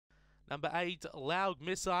Number 8, Loud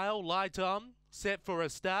Missile, light on, set for a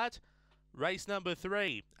start. Race number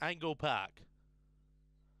 3, Angle-Park.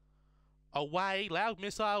 Away, Loud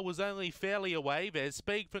Missile was only fairly away. There's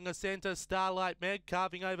speed from the centre, Starlight Meg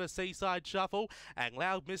carving over Seaside Shuffle, and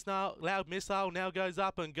Loud Missile now goes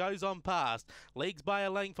up and goes on past. Leagues by a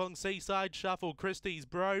length on Seaside Shuffle, Christie's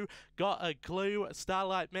Bro got a clue,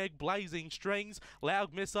 Starlight Meg blazing strings,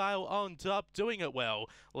 Loud Missile on top, doing it well.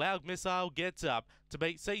 Loud Missile gets up to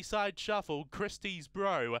beat Seaside Shuffle, Christie's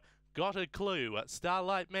Bro got a clue,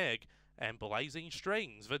 Starlight Meg and blazing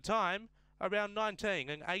strings. The time around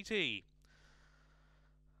 19:80.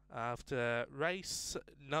 After race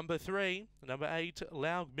number 3, number 8,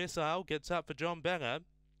 Loud Missile gets up for John Banger.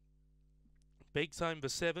 Beaks home the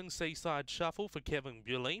 7, Seaside Shuffle for Kevin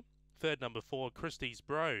Bewley. Third, number 4, Christie's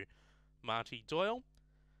Bro, Marty Doyle.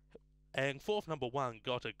 And fourth, number 1,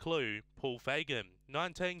 Got a Clue, Paul Fagan.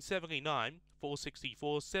 1979,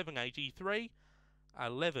 464, 783,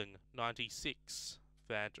 1196.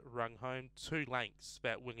 That rung home 2 lengths,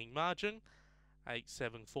 that winning margin.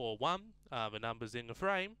 8741 are the numbers in the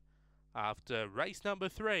frame after race number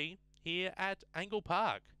 3 here at Angle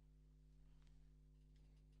Park.